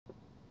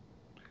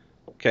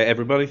Okay,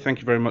 everybody, thank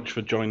you very much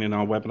for joining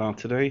our webinar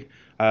today.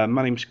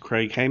 My name's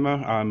Craig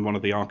Hamer. I'm one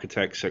of the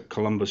architects at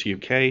Columbus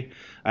UK.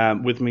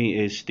 With me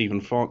is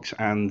Stephen Fox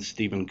and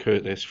Stephen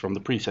Curtis from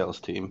the pre-sales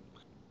team.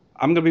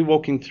 I'm going to be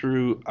walking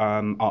through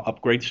our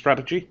upgrade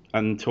strategy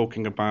and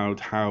talking about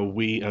how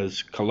we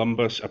as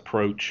Columbus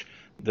approach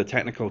the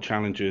technical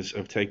challenges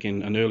of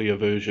taking an earlier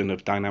version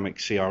of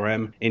Dynamics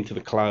CRM into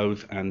the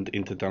cloud and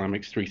into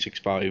Dynamics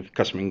 365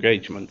 customer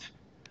engagement.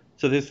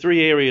 So there's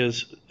three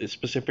areas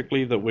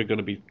specifically that we're going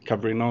to be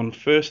covering on.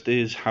 First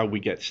is how we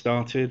get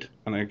started,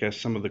 and I guess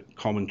some of the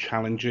common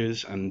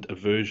challenges and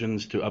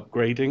aversions to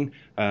upgrading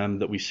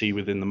that we see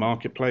within the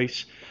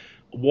marketplace.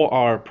 What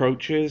our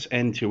approach is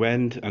end to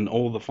end, and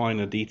all the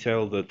finer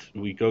detail that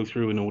we go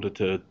through in order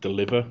to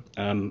deliver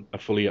a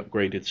fully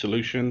upgraded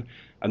solution,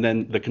 and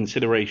then the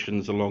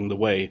considerations along the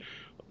way,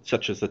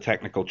 such as the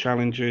technical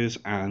challenges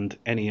and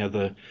any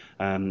other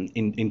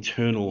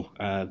internal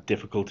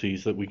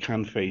difficulties that we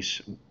can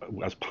face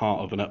as part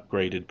of an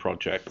upgraded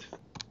project.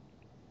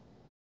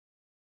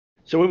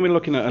 So when we're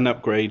looking at an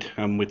upgrade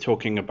and we're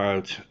talking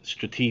about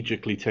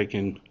strategically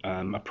taking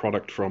a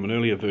product from an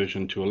earlier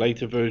version to a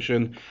later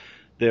version,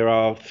 there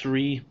are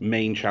three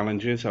main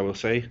challenges, I will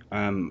say,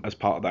 as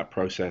part of that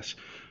process.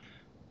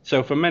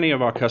 So for many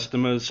of our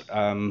customers,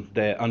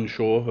 they're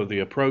unsure of the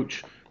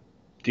approach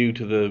due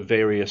to the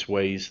various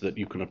ways that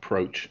you can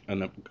approach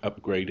an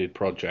upgraded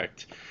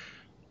project.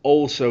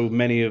 Also,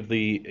 many of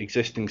the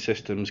existing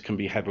systems can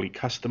be heavily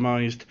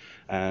customized,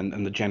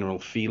 and the general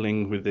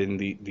feeling within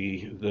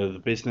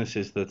the business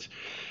is that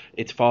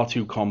it's far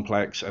too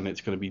complex and it's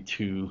going to be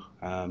too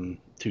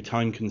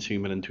time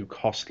consuming and too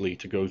costly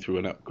to go through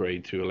an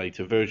upgrade to a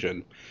later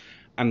version.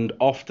 And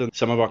often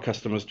some of our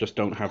customers just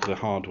don't have the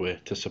hardware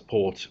to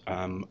support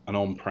an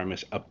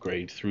on-premise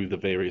upgrade through the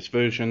various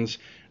versions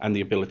and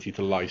the ability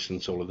to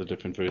license all of the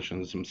different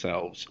versions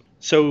themselves.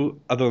 So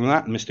other than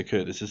that, Mr.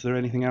 Curtis, is there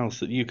anything else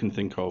that you can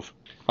think of?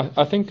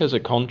 I think as a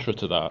contra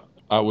to that,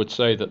 I would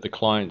say that the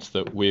clients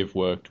that we've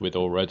worked with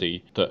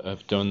already that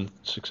have done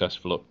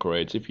successful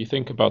upgrades, if you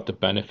think about the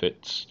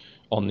benefits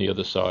on the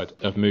other side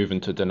of moving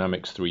to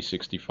Dynamics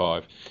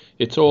 365,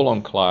 it's all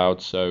on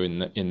cloud, so in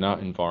that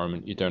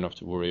environment you don't have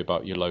to worry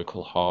about your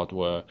local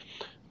hardware.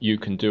 You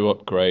can do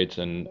upgrades,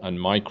 and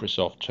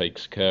Microsoft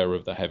takes care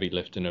of the heavy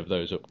lifting of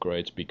those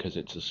upgrades because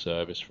it's a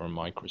service from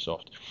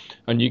Microsoft.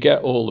 And you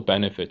get all the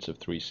benefits of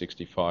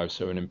 365,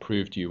 so an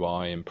improved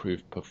UI,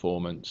 improved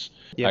performance,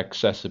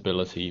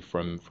 accessibility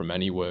from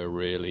anywhere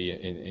really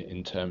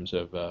in terms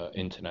of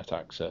internet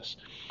access,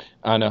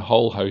 and a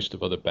whole host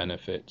of other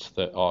benefits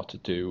that are to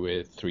do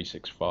with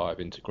 365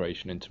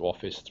 integration into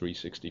Office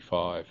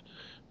 365,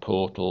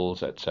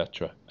 portals,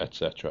 etc.,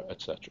 etc.,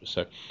 etc.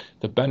 So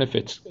the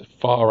benefits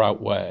far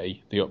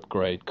outweigh the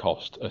upgrade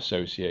cost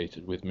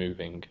associated with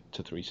moving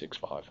to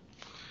 365.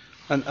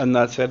 And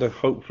that said,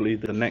 hopefully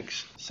the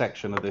next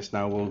section of this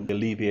now will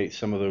alleviate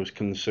some of those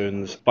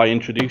concerns. By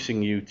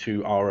introducing you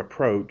to our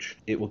approach,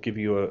 it will give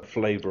you a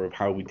flavor of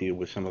how we deal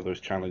with some of those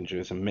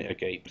challenges and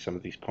mitigate some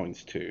of these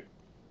points too.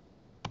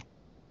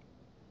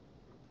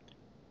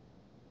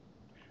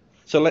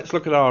 So let's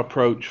look at our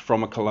approach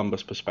from a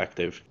Columbus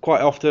perspective. Quite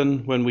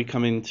often when we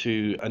come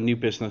into a new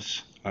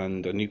business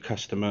and a new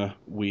customer,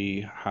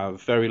 we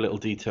have very little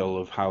detail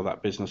of how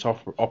that business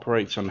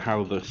operates and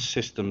how the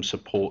system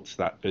supports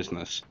that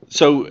business.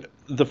 So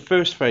the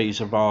first phase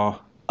of our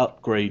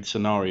upgrade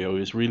scenario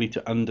is really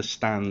to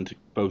understand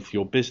both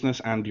your business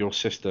and your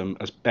system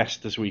as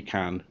best as we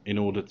can in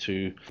order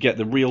to get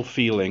the real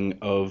feeling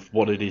of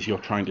what it is you're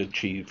trying to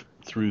achieve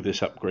through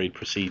this upgrade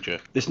procedure.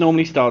 This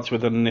normally starts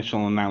with an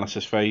initial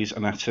analysis phase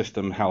and a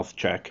system health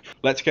check.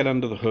 Let's get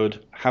under the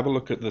hood, have a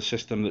look at the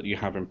system that you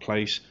have in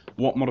place,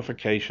 what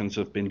modifications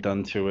have been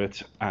done to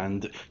it,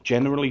 and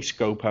generally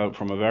scope out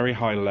from a very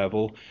high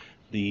level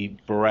the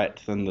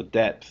breadth and the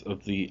depth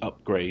of the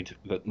upgrade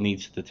that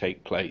needs to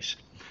take place.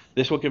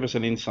 This will give us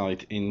an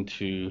insight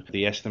into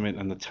the estimate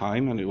and the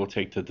time and it will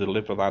take to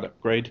deliver that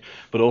upgrade,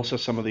 but also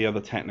some of the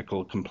other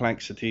technical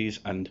complexities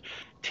and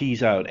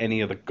tease out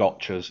any other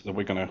gotchas that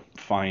we're going to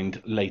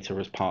find later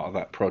as part of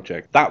that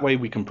project. That way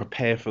we can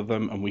prepare for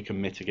them and we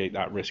can mitigate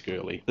that risk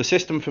early. The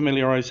system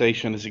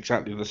familiarization is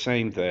exactly the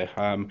same there.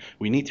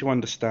 We need to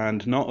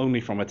understand not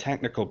only from a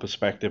technical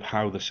perspective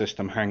how the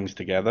system hangs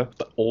together,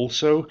 but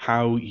also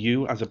how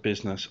you as a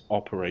business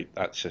operate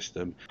that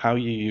system, how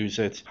you use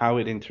it, how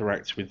it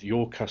interacts with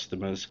your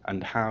customers,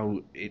 and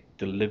how it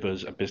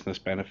delivers a business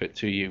benefit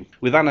to you.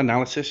 With that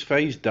analysis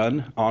phase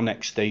done, our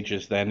next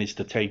stages then is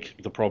to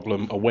take the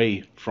problem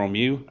away from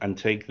you and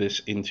take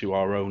this into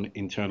our own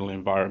internal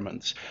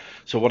environments.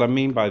 So what I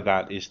mean by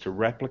that is to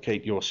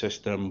replicate your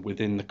system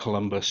within the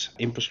Columbus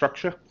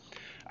infrastructure.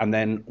 And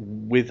then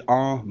with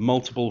our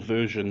multiple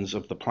versions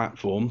of the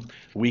platform,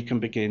 we can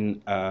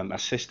begin a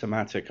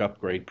systematic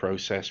upgrade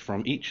process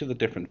from each of the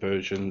different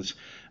versions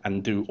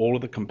and do all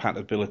of the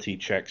compatibility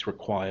checks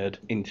required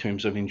in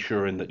terms of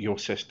ensuring that your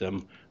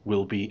system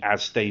will be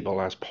as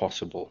stable as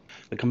possible.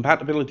 The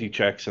compatibility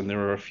checks, and there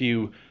are a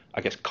few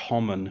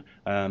common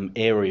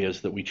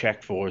areas that we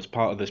check for as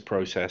part of this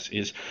process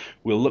is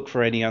we'll look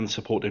for any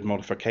unsupported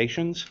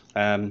modifications.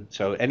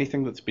 So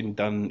anything that's been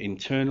done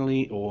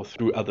internally or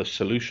through other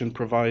solution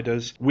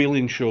providers, we'll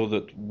ensure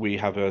that we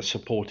have a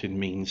supported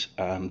means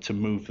to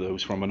move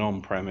those from an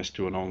on-premise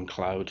to an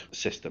on-cloud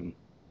system.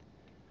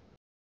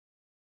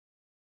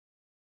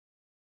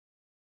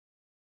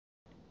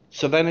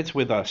 So then it's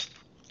with us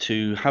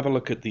to have a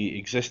look at the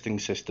existing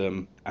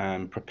system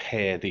and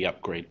prepare the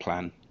upgrade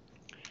plan.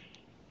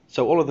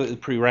 So all of the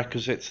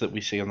prerequisites that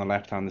we see on the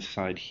left-hand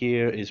side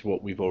here is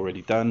what we've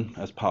already done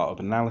as part of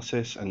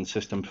analysis and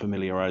system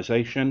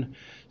familiarization.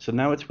 So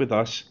now it's with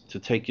us to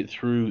take it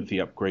through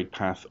the upgrade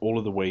path all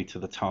of the way to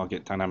the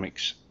target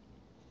Dynamics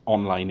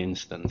online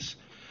instance.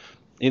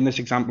 In this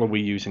example,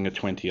 we're using a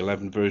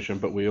 2011 version,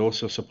 but we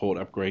also support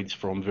upgrades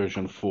from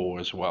version 4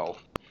 as well.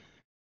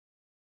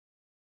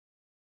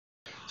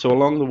 So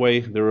along the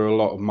way, there are a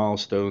lot of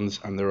milestones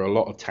and there are a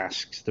lot of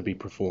tasks to be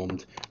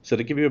performed. So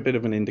to give you a bit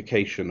of an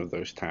indication of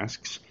those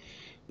tasks,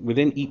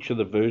 within each of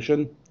the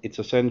version, it's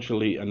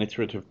essentially an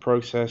iterative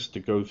process to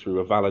go through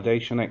a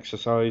validation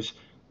exercise,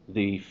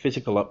 the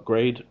physical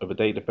upgrade of a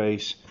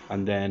database,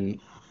 and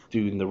then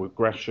doing the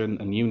regression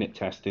and unit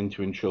testing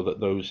to ensure that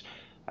those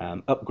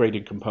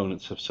upgraded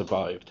components have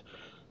survived.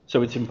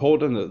 So it's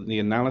important at the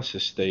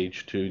analysis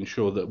stage to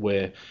ensure that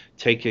we're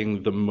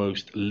taking the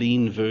most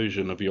lean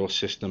version of your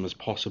system as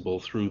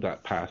possible through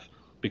that path,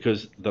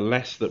 because the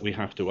less that we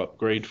have to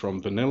upgrade from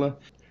vanilla,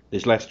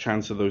 there's less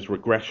chance of those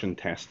regression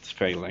tests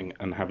failing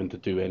and having to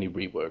do any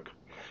rework.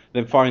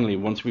 Then finally,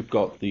 once we've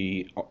got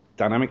the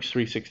Dynamics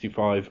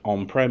 365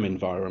 on-prem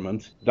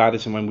environment, that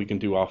is when we can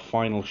do our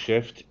final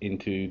shift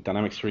into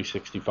Dynamics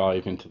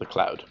 365 into the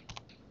cloud.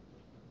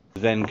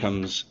 Then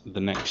comes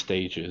the next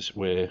stages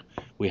where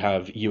we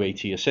have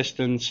UAT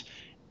assistance,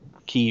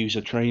 key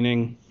user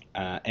training,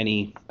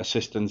 any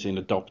assistance in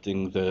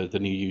adopting the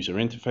new user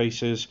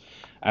interfaces,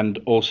 and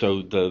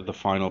also the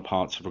final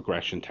parts of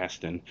regression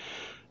testing.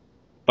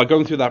 By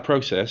going through that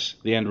process,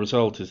 the end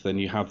result is then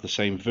you have the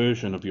same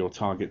version of your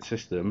target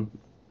system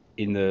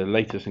in the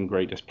latest and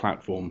greatest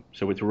platform,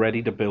 so it's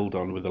ready to build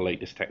on with the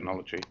latest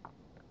technology.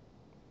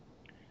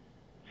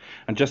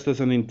 And just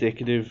as an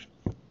indicative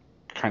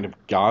kind of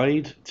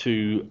guide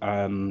to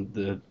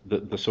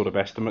the sort of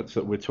estimates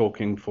that we're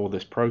talking for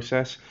this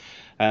process.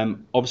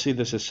 Obviously,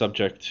 this is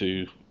subject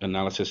to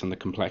analysis and the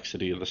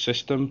complexity of the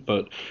system,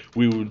 but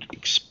we would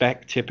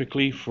expect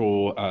typically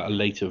for a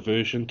later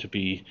version to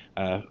be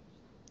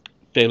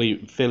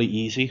fairly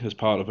easy as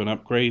part of an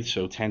upgrade,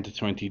 so 10 to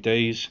 20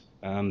 days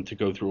to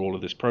go through all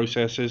of these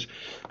processes.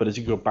 But as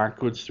you go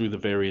backwards through the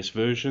various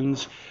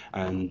versions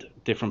and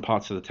different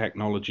parts of the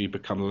technology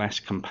become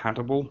less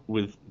compatible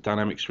with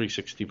Dynamics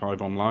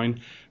 365 Online,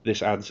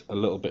 this adds a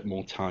little bit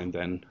more time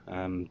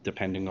then,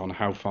 depending on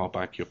how far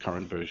back your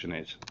current version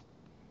is.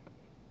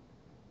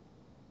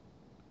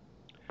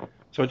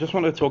 So I just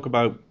want to talk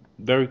about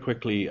very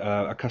quickly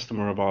a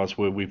customer of ours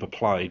where we've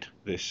applied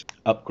this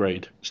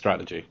upgrade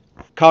strategy.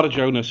 Karla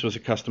Jonas was a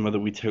customer that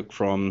we took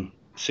from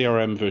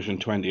CRM version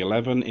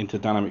 2011 into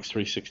Dynamics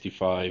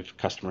 365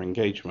 customer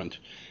engagement.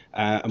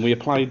 And we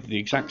applied the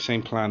exact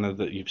same planner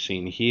that you've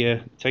seen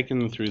here, taking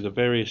them through the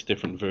various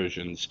different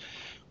versions.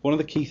 One of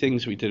the key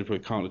things we did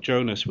with Karla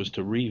Jonas was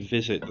to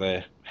revisit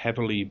their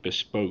heavily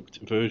bespoke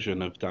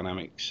version of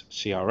Dynamics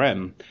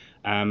CRM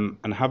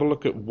and have a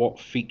look at what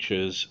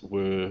features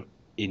were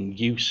in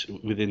use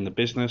within the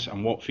business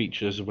and what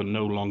features were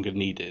no longer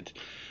needed.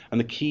 And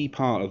the key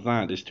part of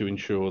that is to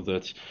ensure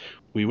that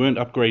we weren't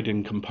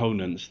upgrading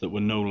components that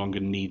were no longer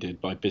needed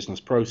by business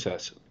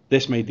process.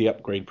 This made the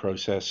upgrade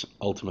process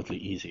ultimately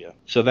easier.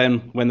 So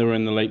then when they were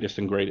in the latest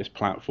and greatest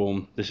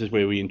platform, this is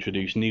where we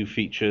introduced new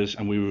features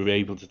and we were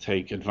able to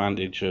take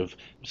advantage of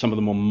some of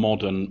the more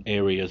modern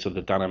areas of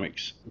the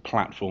Dynamics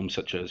platform,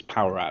 such as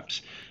Power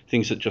Apps,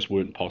 things that just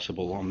weren't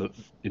possible on the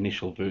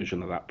initial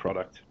version of that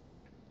product.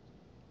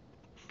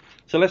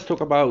 So let's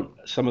talk about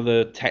some of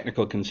the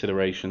technical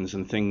considerations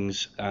and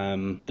things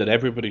that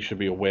everybody should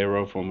be aware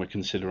of when we're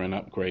considering an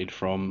upgrade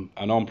from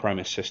an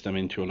on-premise system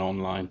into an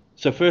online.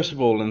 So first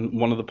of all, and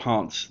one of the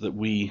parts that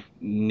we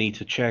need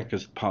to check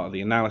as part of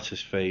the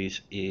analysis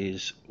phase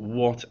is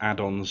what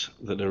add-ons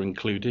that are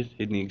included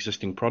in the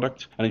existing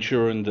product and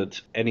ensuring that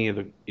any of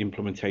the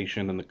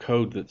implementation and the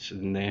code that's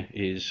in there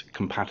is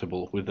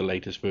compatible with the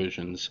latest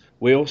versions.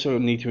 We also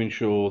need to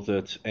ensure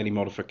that any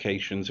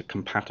modifications are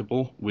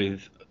compatible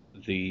with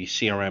the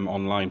CRM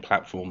online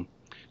platform,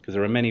 because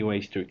there are many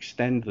ways to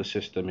extend the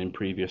system in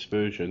previous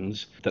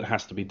versions that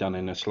has to be done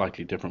in a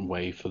slightly different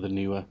way for the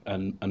newer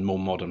and more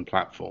modern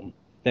platform.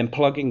 Then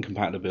plugin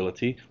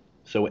compatibility,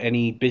 so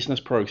any business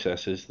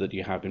processes that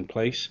you have in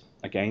place,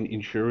 again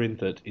ensuring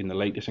that in the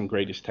latest and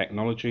greatest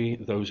technology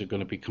those are going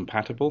to be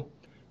compatible.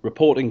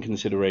 Reporting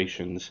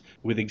considerations,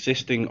 with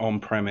existing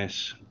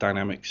on-premise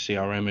Dynamics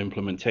CRM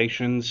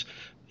implementations,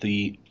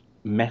 the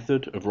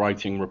method of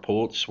writing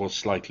reports was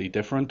slightly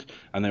different,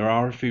 and there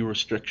are a few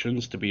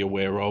restrictions to be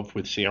aware of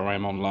with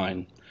CRM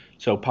Online.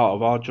 So part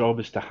of our job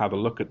is to have a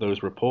look at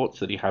those reports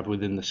that you have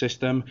within the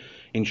system,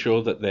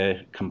 ensure that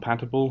they're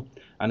compatible,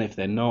 and if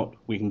they're not,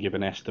 we can give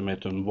an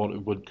estimate on what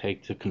it would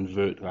take to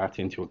convert that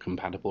into a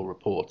compatible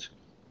report.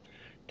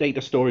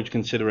 Data storage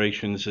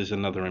considerations is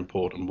another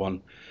important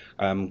one.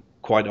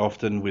 Quite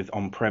often with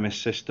on-premise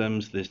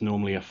systems, there's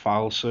normally a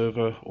file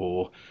server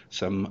or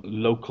some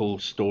local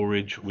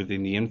storage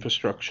within the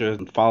infrastructure.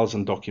 And files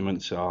and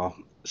documents are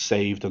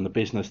saved and the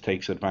business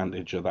takes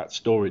advantage of that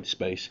storage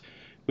space.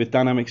 With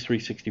Dynamics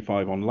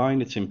 365 Online,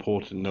 it's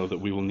important to know that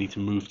we will need to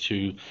move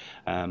to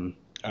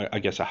I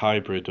guess a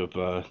hybrid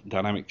of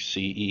Dynamics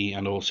CE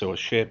and also a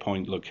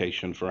SharePoint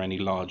location for any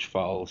large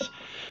files.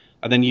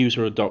 And then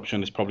user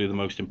adoption is probably the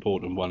most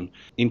important one.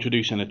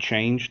 Introducing a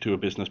change to a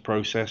business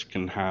process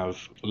can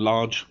have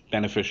large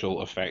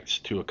beneficial effects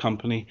to a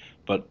company,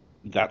 but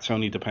that's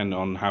only dependent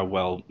on how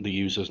well the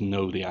users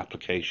know the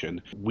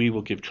application. We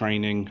will give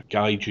training,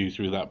 guide you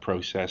through that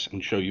process,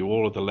 and show you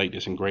all of the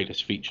latest and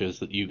greatest features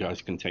that you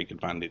guys can take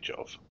advantage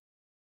of.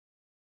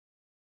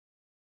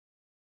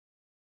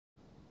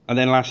 And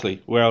then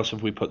lastly, where else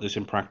have we put this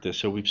in practice?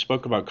 So we've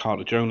spoke about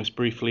Karla Jonas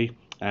briefly,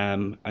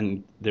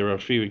 and there are a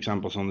few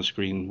examples on the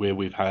screen where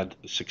we've had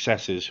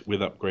successes with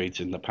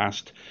upgrades in the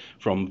past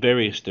from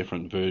various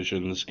different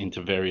versions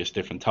into various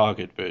different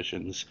target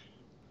versions.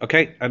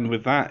 Okay, and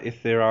with that,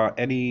 if there are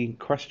any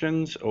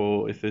questions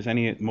or if there's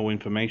any more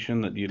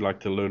information that you'd like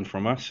to learn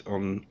from us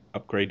on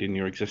upgrading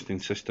your existing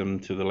system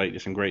to the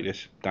latest and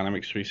greatest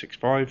Dynamics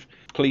 365,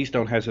 please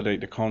don't hesitate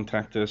to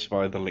contact us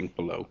via the link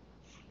below.